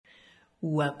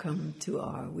Welcome to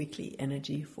our weekly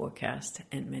energy forecast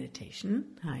and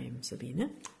meditation. Hi, I'm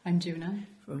Sabine. I'm Juna.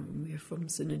 We're from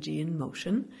Synergy in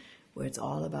Motion, where it's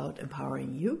all about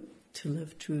empowering you to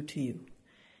live true to you.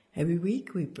 Every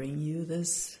week we bring you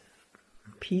this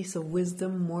piece of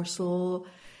wisdom, morsel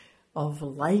of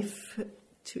life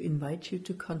to invite you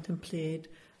to contemplate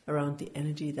around the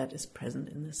energy that is present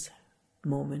in this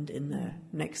moment in the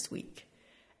next week.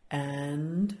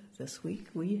 And this week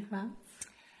we have...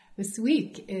 This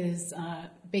week is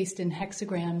based in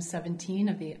Hexagram 17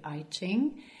 of the I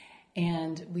Ching,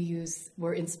 and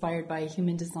we're inspired by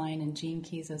human design and gene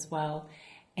keys as well.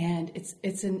 And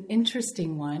it's an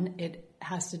interesting one. It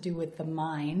has to do with the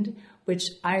mind, which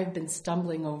I've been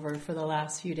stumbling over for the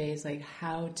last few days, like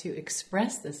how to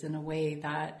express this in a way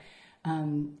that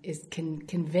can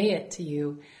convey it to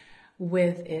you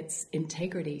with its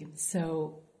integrity.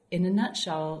 So in a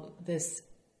nutshell, this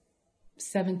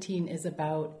 17 is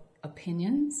about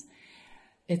opinions.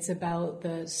 It's about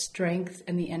the strength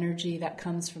and the energy that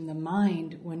comes from the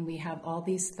mind when we have all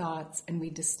these thoughts and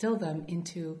we distill them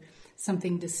into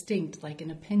something distinct like an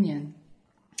opinion.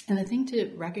 And the thing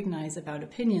to recognize about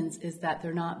opinions is that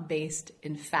they're not based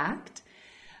in fact.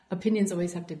 Opinions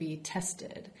always have to be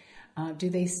tested.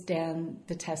 Do they stand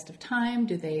the test of time?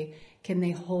 Can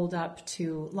they hold up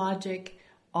to logic?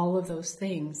 All of those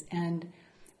things. And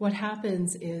what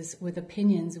happens is with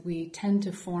opinions, we tend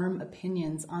to form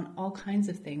opinions on all kinds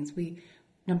of things.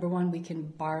 Number one, we can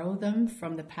borrow them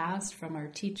from the past, from our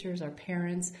teachers, our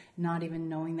parents, not even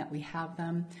knowing that we have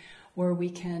them, or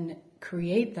we can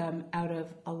create them out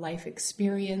of a life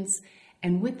experience.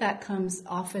 And with that comes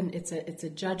often it's a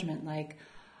judgment like,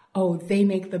 oh, they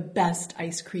make the best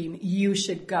ice cream, you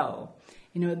should go.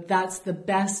 That's the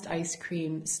best ice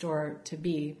cream store to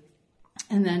be.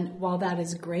 And then while that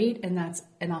is great and that's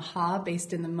an aha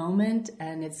based in the moment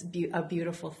and it's a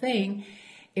beautiful thing,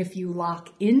 if you lock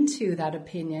into that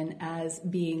opinion as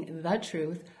being the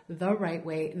truth, the right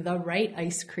way, the right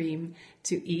ice cream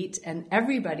to eat, and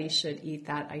everybody should eat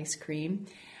that ice cream,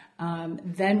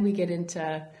 then we get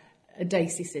into a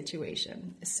dicey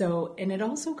situation. So, and it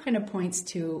also kind of points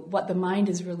to what the mind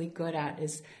is really good at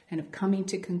is kind of coming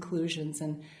to conclusions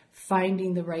and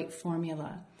finding the right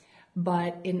formula.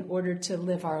 But in order to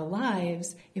live our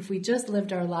lives, if we just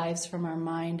lived our lives from our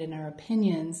mind and our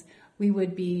opinions, we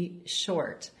would be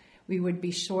short. We would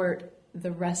be short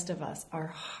the rest of us, our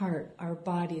heart, our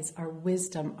bodies, our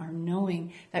wisdom, our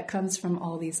knowing that comes from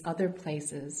all these other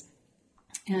places.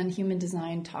 And human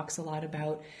design talks a lot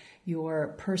about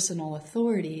your personal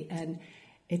authority, and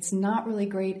it's not really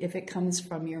great if it comes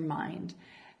from your mind,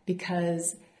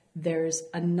 because there's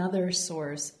another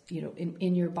source,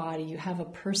 in your body. You have a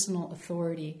personal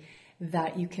authority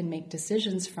that you can make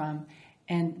decisions from.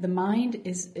 And the mind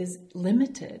is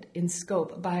limited in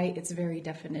scope by its very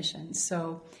definition.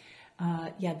 So,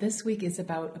 this week is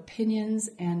about opinions.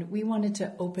 And we wanted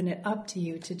to open it up to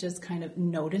you to just kind of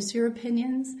notice your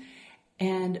opinions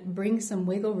and bring some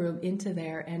wiggle room into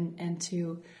there and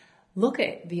to look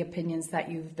at the opinions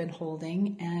that you've been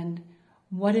holding. And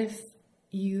what if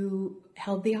you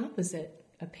held the opposite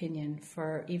opinion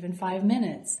for even 5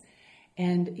 minutes?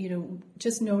 And,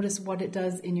 just notice what it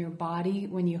does in your body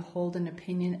when you hold an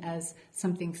opinion as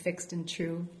something fixed and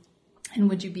true. And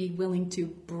would you be willing to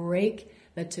break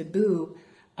the taboo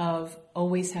of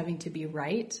always having to be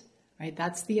right? Right?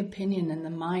 That's the opinion, and the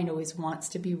mind always wants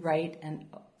to be right and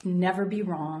never be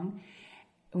wrong.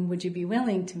 And would you be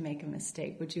willing to make a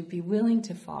mistake? Would you be willing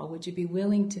to fall? Would you be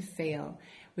willing to fail?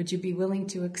 Would you be willing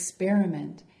to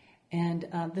experiment? And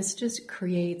this just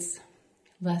creates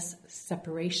less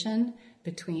separation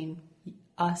between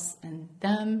us and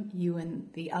them, you and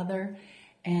the other.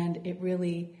 And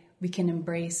we can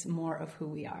embrace more of who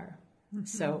we are. Mm-hmm.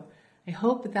 So I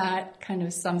hope that kind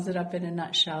of sums it up in a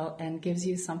nutshell and gives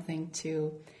you something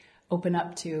to open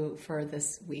up to for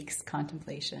this week's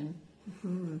contemplation.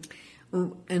 Mm-hmm.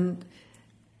 Well, and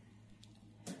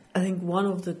I think one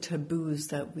of the taboos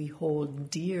that we hold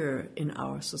dear in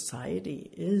our society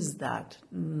is that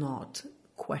not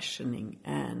questioning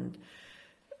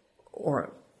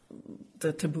or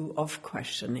the taboo of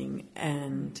questioning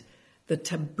and the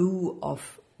taboo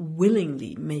of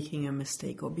willingly making a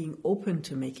mistake or being open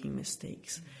to making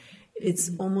mistakes.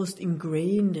 It's almost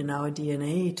ingrained in our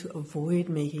DNA to avoid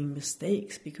making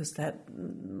mistakes because that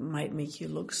might make you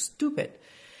look stupid.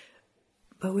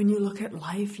 But when you look at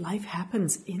life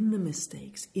happens in the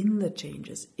mistakes, in the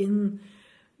changes, in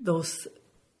those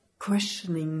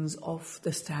questionings of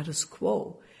the status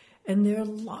quo. And there are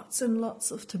lots and lots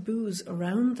of taboos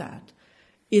around that.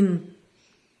 In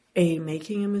A,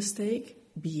 making a mistake,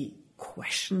 B,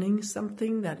 questioning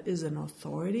something that is an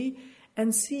authority,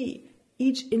 and see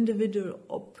each individual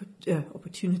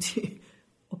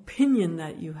opinion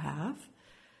that you have.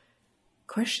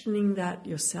 Questioning that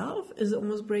yourself is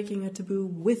almost breaking a taboo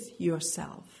with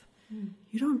yourself.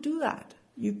 You don't do that.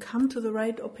 You come to the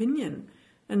right opinion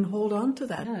and hold on to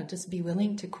that. Yeah, just be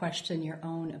willing to question your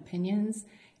own opinions,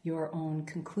 your own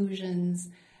conclusions,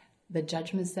 the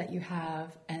judgments that you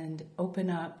have, and open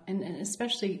up, and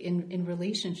especially in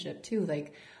relationship too,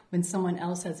 like when someone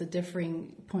else has a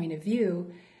differing point of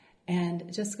view,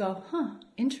 and just go,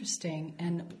 interesting,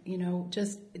 and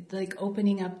just like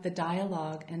opening up the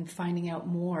dialogue and finding out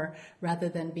more rather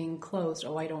than being closed.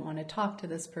 I don't want to talk to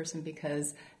this person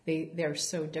because they're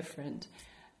so different.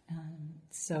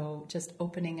 So just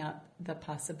opening up the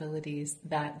possibilities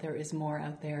that there is more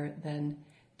out there than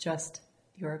just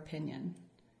your opinion.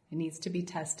 It needs to be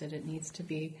tested. It needs to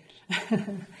be,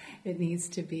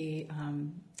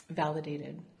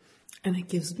 validated. And it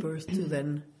gives birth to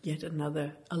then yet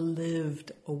another, a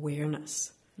lived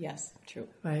awareness. Yes, true.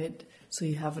 Right? So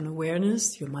you have an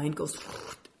awareness, your mind goes,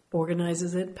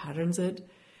 organizes it, patterns it,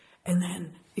 and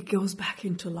then it goes back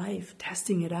into life,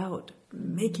 testing it out,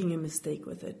 making a mistake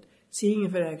with it, seeing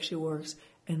if it actually works,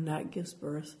 and that gives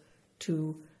birth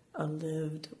to a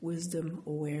lived wisdom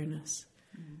awareness.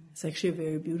 It's actually a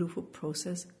very beautiful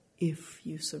process if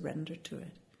you surrender to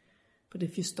it. But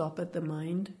if you stop at the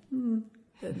mind,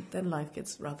 then life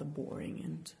gets rather boring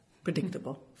and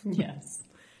predictable. Yes.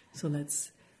 So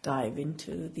let's dive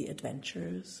into the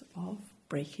adventures of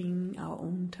breaking our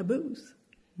own taboos,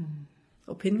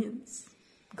 opinions,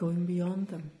 going beyond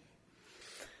them.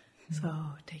 So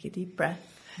take a deep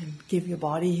breath and give your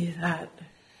body that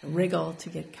wriggle to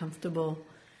get comfortable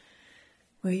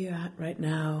where you're at right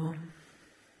now.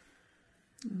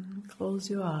 Close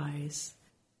your eyes.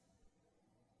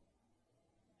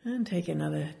 And take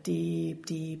another deep,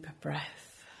 deep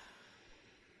breath.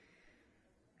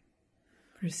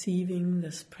 Receiving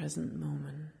this present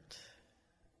moment.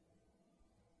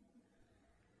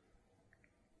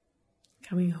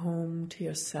 Coming home to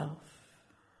yourself.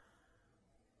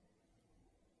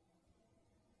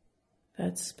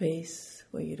 That space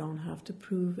where you don't have to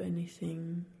prove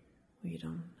anything, where you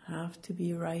don't have to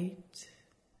be right.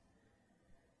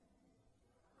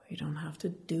 You don't have to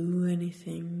do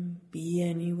anything, be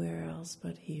anywhere else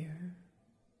but here.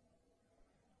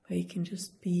 But you can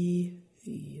just be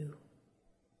you,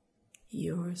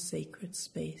 your sacred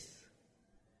space.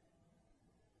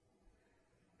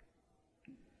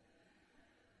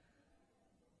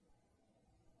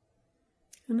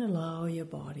 And allow your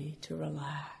body to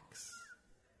relax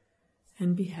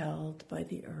and be held by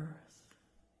the earth.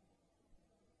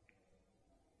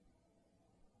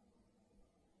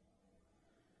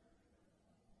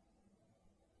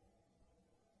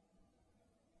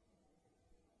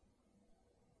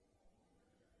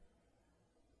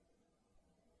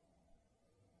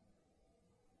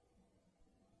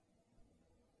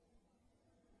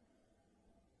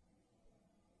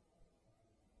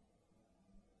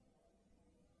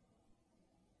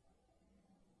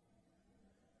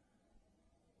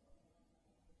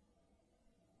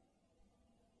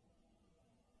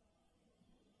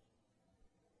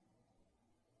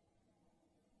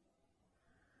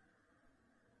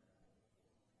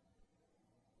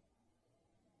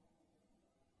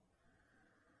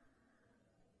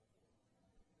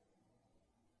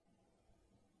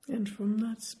 And from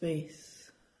that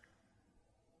space,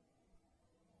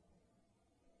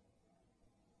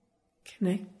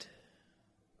 connect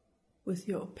with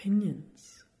your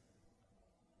opinions,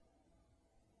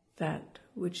 that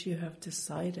which you have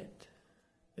decided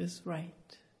is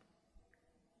right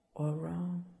or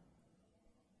wrong.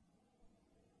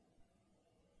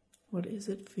 What is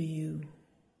it for you?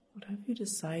 What have you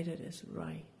decided is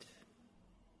right?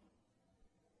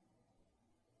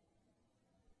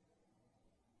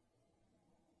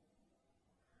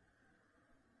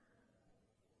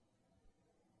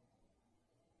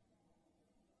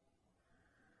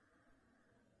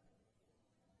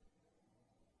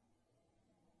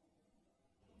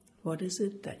 What is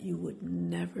it that you would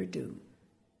never do?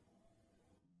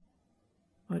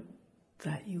 What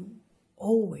that you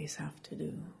always have to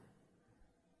do?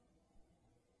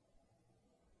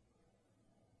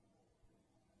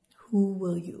 Who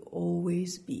will you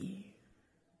always be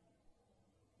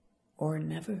or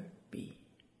never be?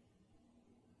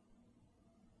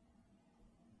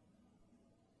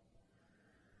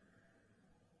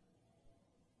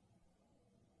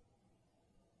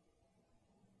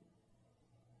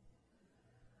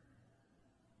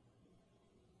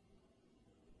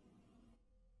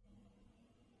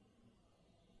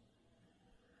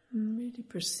 Be really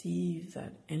perceive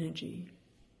that energy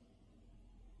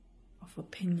of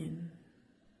opinion.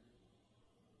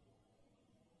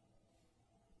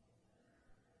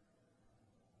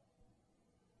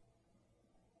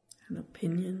 An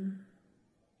opinion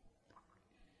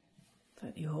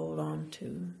that you hold on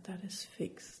to, that is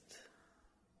fixed,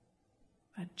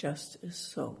 that just is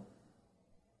so.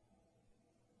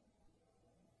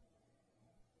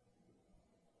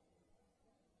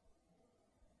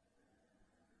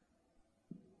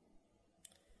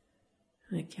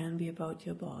 And it can be about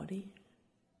your body.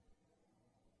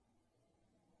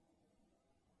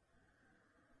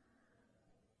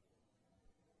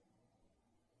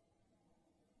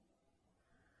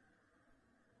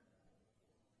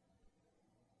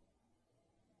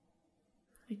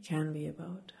 It can be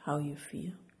about how you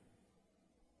feel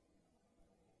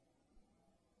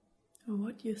or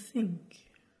what you think.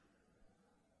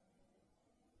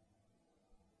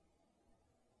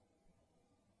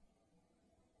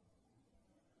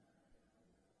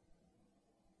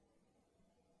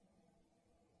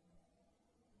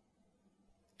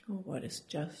 Or what is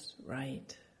just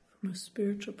right from a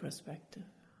spiritual perspective.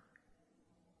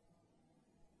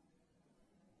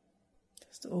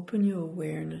 Just open your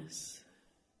awareness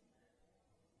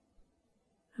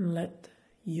and let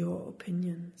your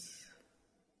opinions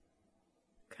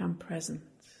come present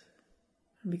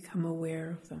and become aware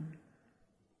of them.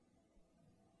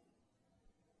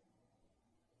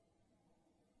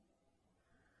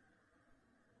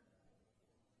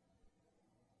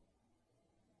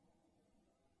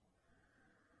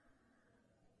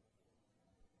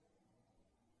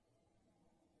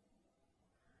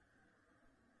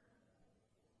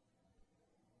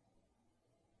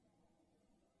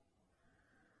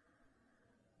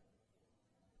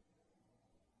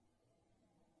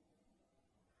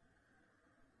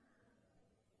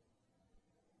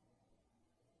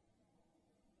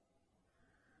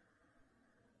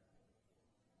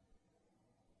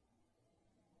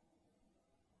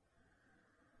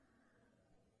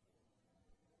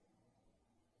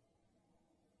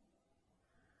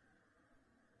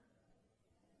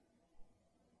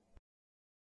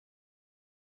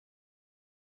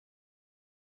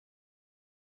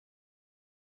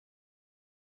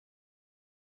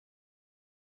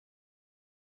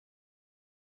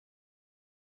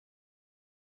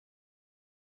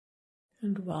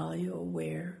 And while you're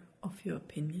aware of your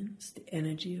opinions, the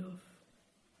energy of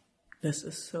this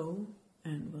is so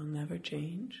and will never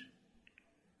change,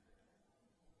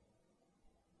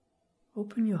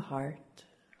 open your heart.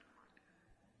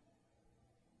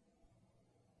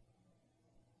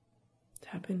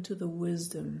 Tap into the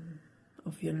wisdom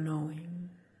of your knowing.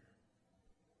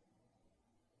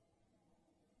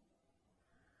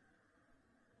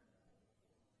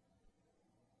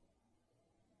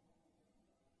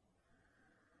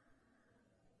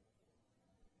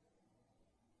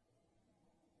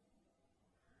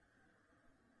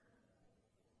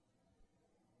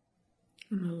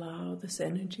 And allow this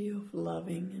energy of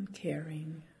loving and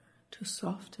caring to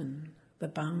soften the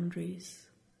boundaries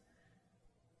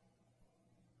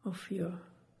of your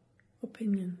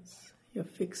opinions, your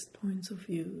fixed points of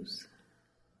views.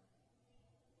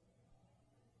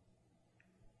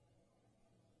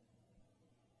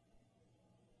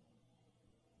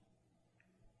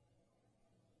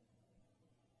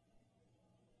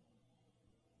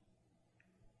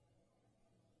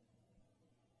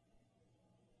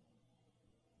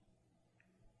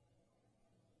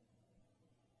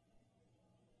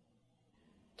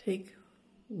 Take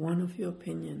one of your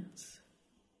opinions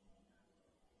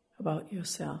about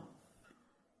yourself,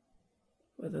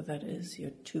 whether that is you're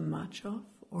too much of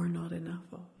or not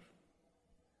enough of.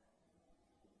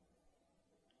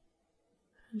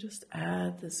 And just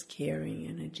add this caring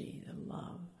energy, the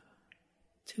love,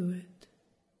 to it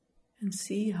and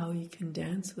see how you can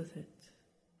dance with it.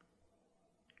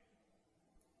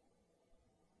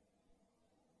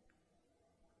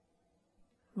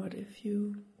 What if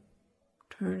you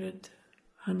turned it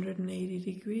 180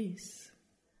 degrees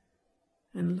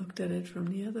and looked at it from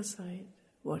the other side?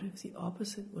 What if the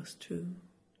opposite was true?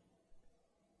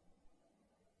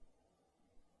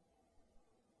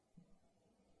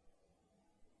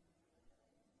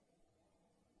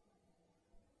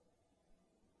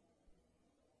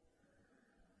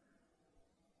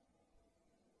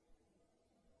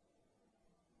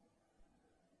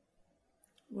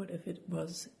 What if it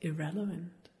was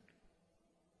irrelevant?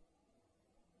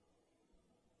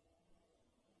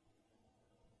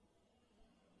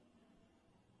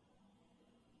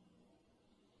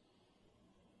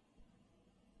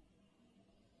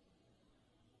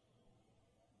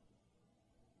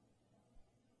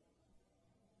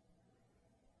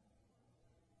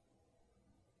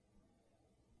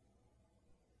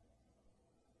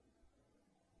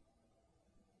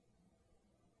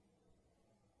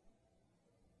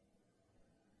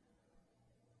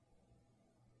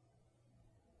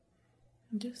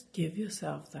 Just give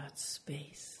yourself that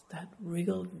space, that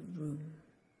wriggle room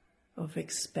of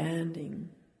expanding.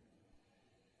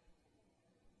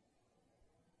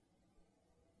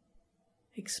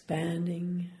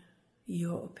 Expanding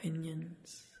your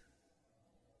opinions,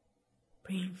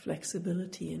 bringing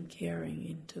flexibility and caring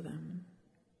into them.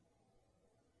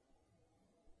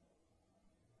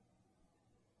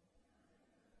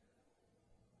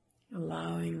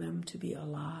 Allowing them to be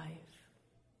alive.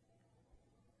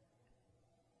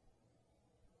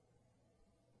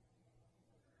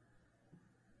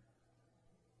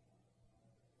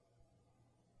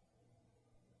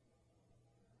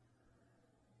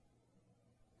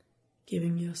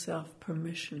 Giving yourself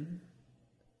permission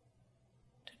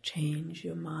to change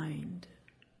your mind,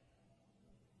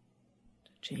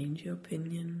 to change your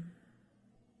opinion,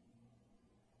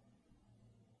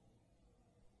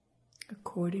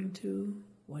 according to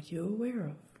what you're aware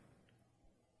of,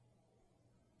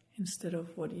 instead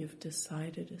of what you've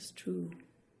decided is true.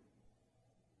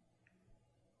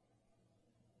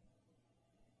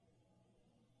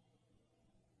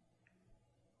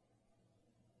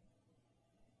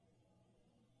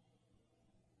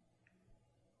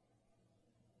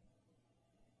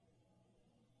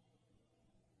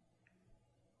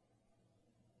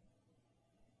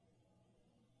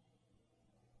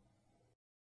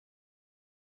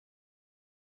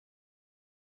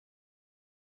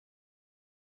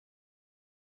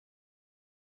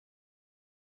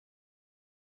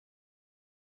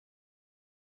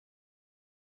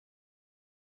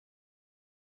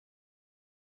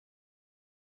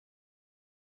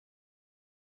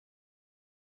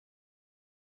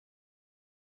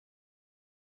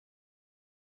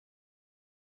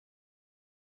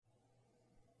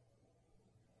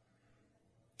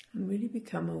 And really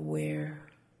become aware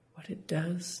what it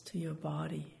does to your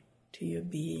body, to your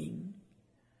being,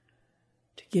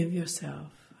 to give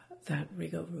yourself that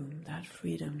wriggle room, that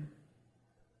freedom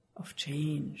of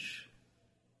change,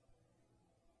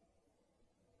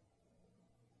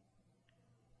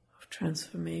 of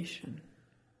transformation.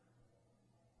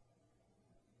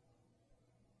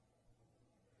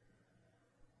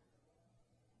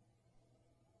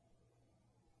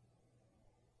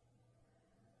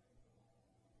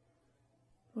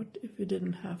 What if you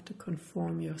didn't have to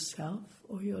conform yourself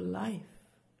or your life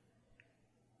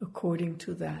according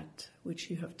to that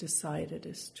which you have decided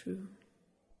is true?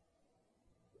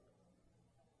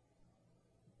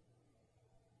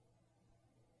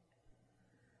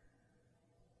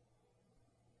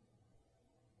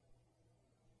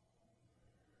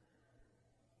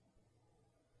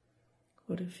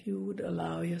 What if you would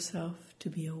allow yourself to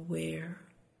be aware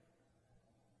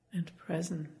and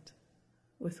present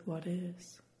with what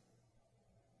is?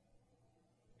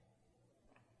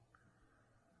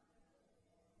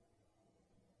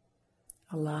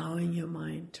 Allowing your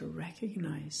mind to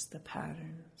recognize the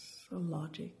patterns or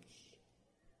logic,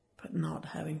 but not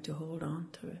having to hold on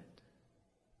to it.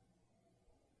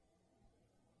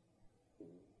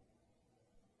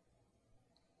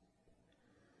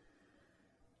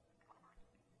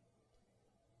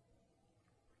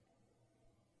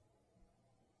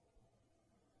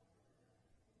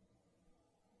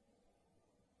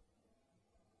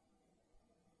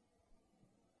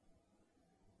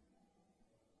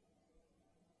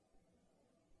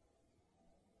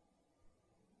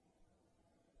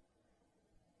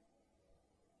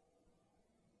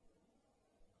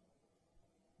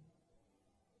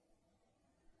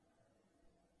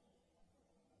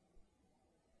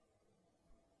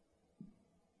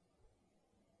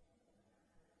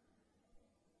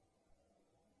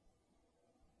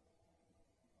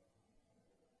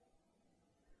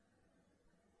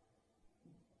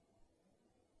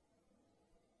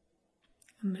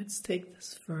 And let's take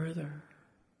this further.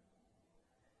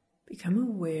 Become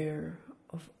aware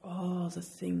of all the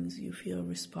things you feel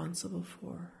responsible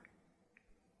for,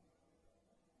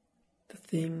 the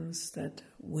things that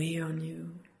weigh on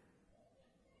you,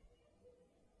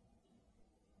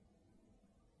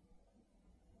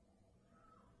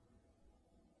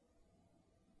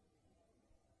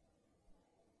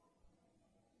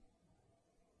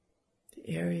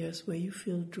 the areas where you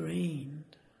feel drained.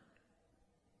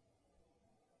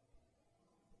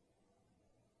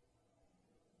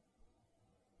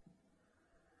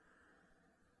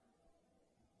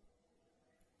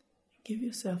 Give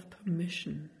yourself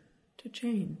permission to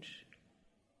change,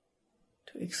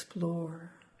 to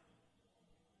explore.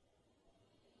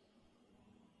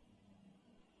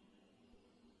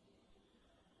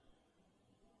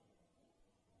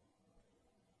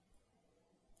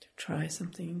 To try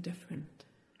something different.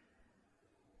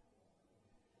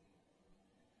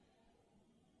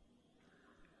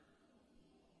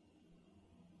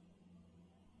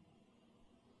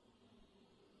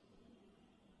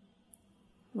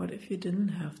 What if you didn't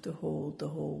have to hold the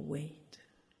whole weight?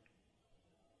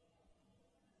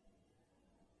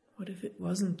 What if it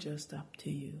wasn't just up to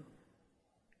you?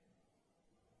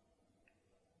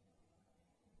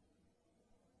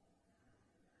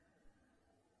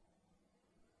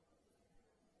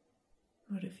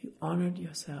 What if you honored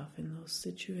yourself in those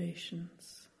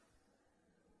situations?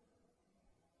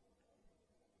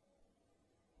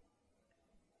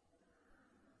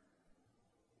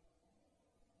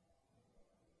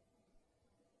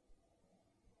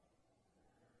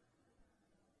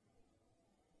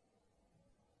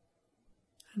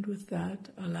 And with that,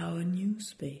 allow a new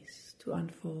space to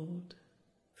unfold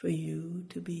for you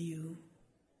to be you.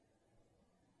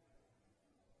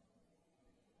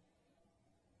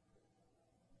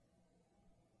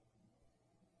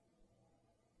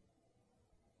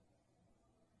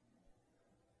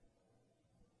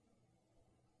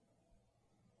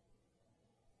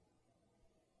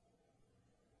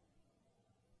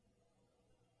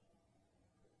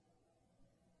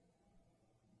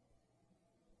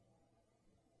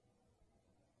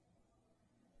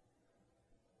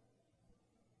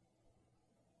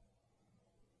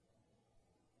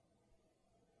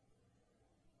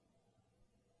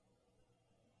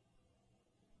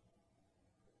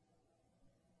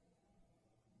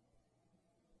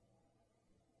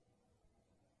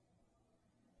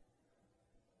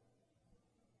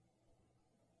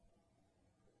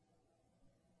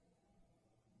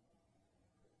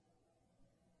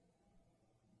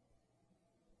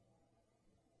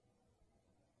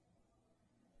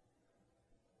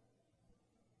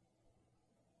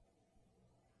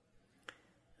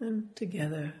 And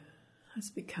together, let's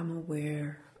become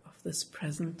aware of this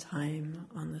present time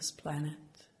on this planet,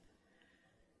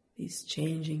 these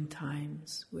changing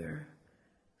times where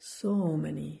so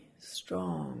many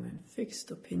strong and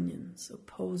fixed opinions,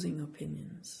 opposing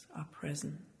opinions are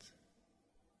present.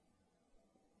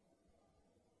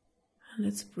 And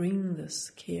let's bring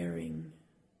this caring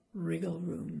wriggle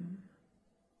room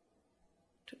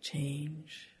to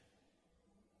change,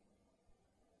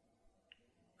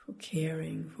 for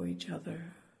caring for each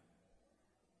other,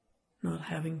 not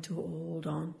having to hold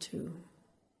on to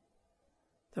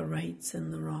the rights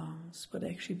and the wrongs, but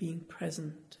actually being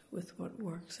present with what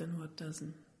works and what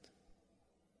doesn't.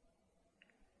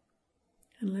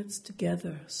 And let's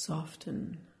together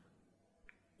soften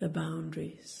the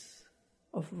boundaries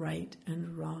of right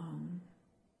and wrong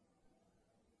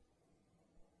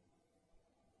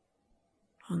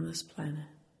on this planet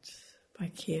by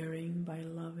caring, by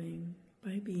loving,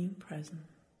 by being present,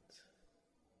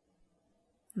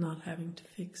 not having to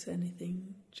fix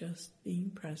anything, just being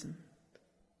present.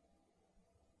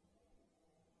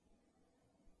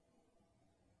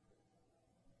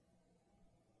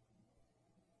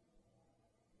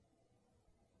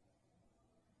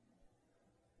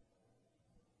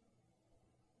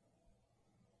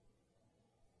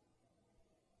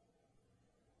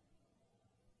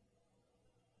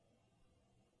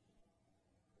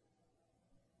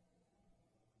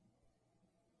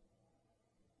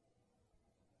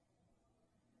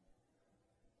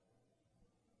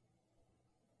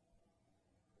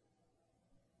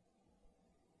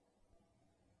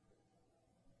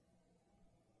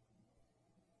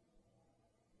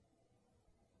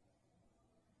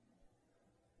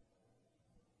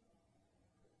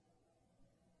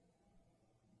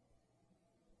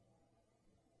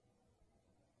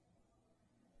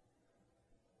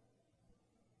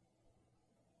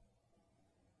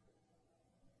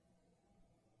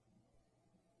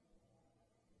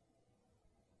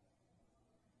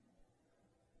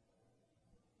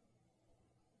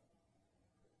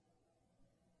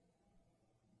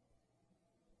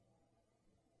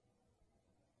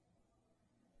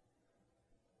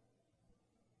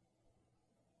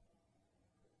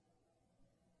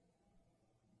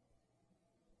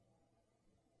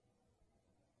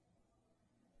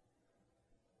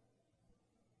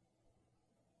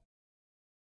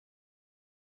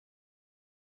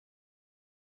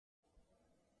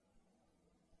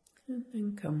 And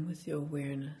then come with your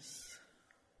awareness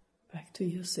back to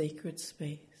your sacred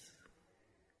space.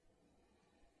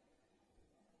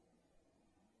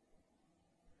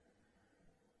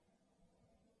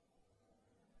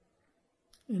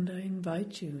 And I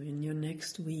invite you in your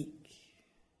next week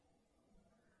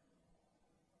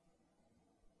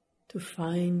to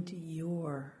find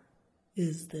your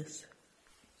is this.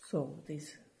 So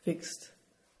these fixed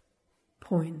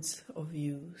points of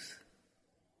views.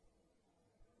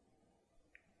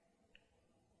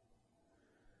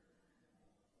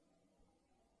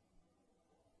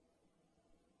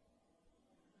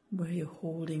 Where you're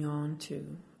holding on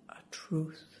to a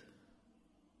truth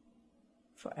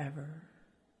forever.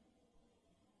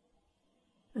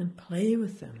 And play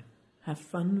with them, have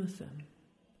fun with them,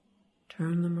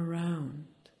 turn them around.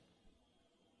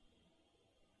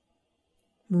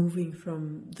 Moving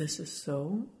from this is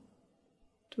so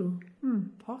to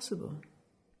possible.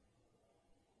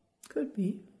 Could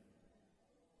be.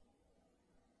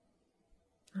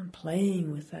 And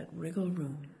playing with that wriggle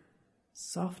room,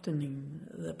 softening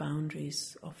the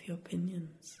boundaries of your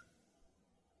opinions.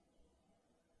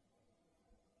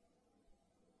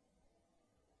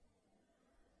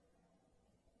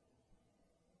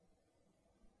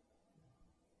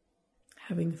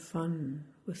 Having fun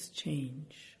with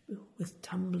change, with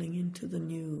tumbling into the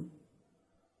new,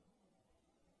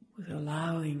 with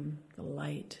allowing the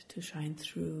light to shine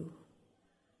through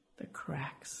the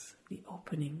cracks, the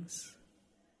openings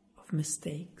of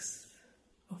mistakes,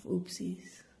 of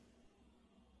oopsies.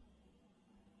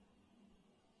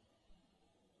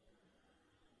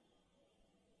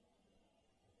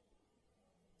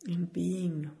 And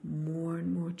being more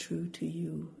and more true to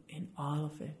you in all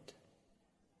of it.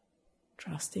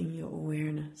 Trusting your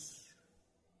awareness,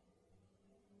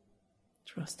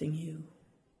 trusting you.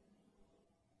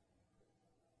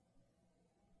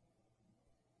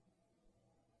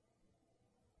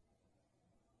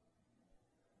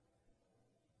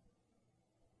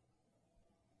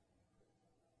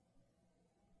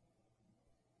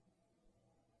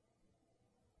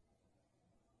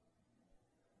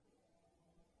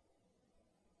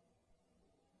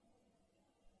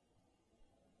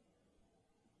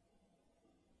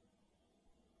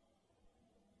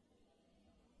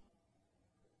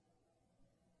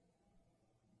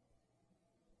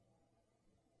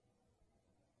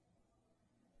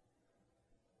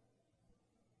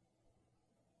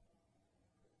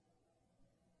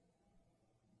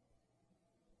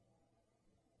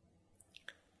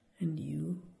 And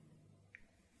you,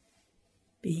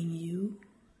 being you,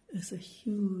 is a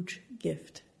huge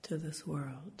gift to this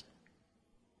world.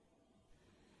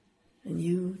 And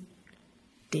you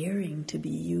daring to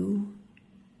be you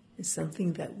is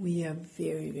something that we are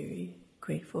very, very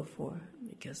grateful for,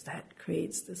 because that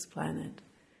creates this planet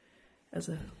as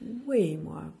a way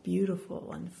more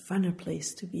beautiful and funner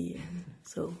place to be in.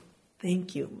 So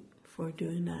thank you for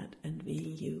doing that and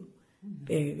being you.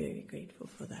 Very, very grateful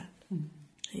for that.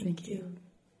 Thank you.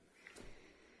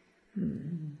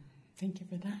 Thank you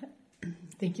for that.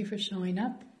 Thank you for showing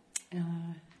up.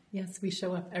 Yes, we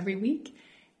show up every week,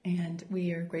 and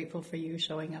we are grateful for you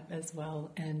showing up as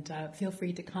well. And feel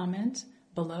free to comment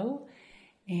below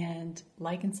and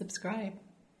like and subscribe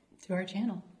to our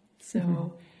channel.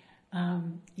 So,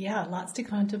 lots to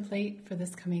contemplate for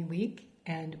this coming week,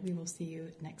 and we will see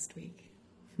you next week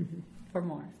for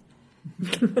more.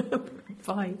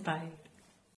 Bye. Bye.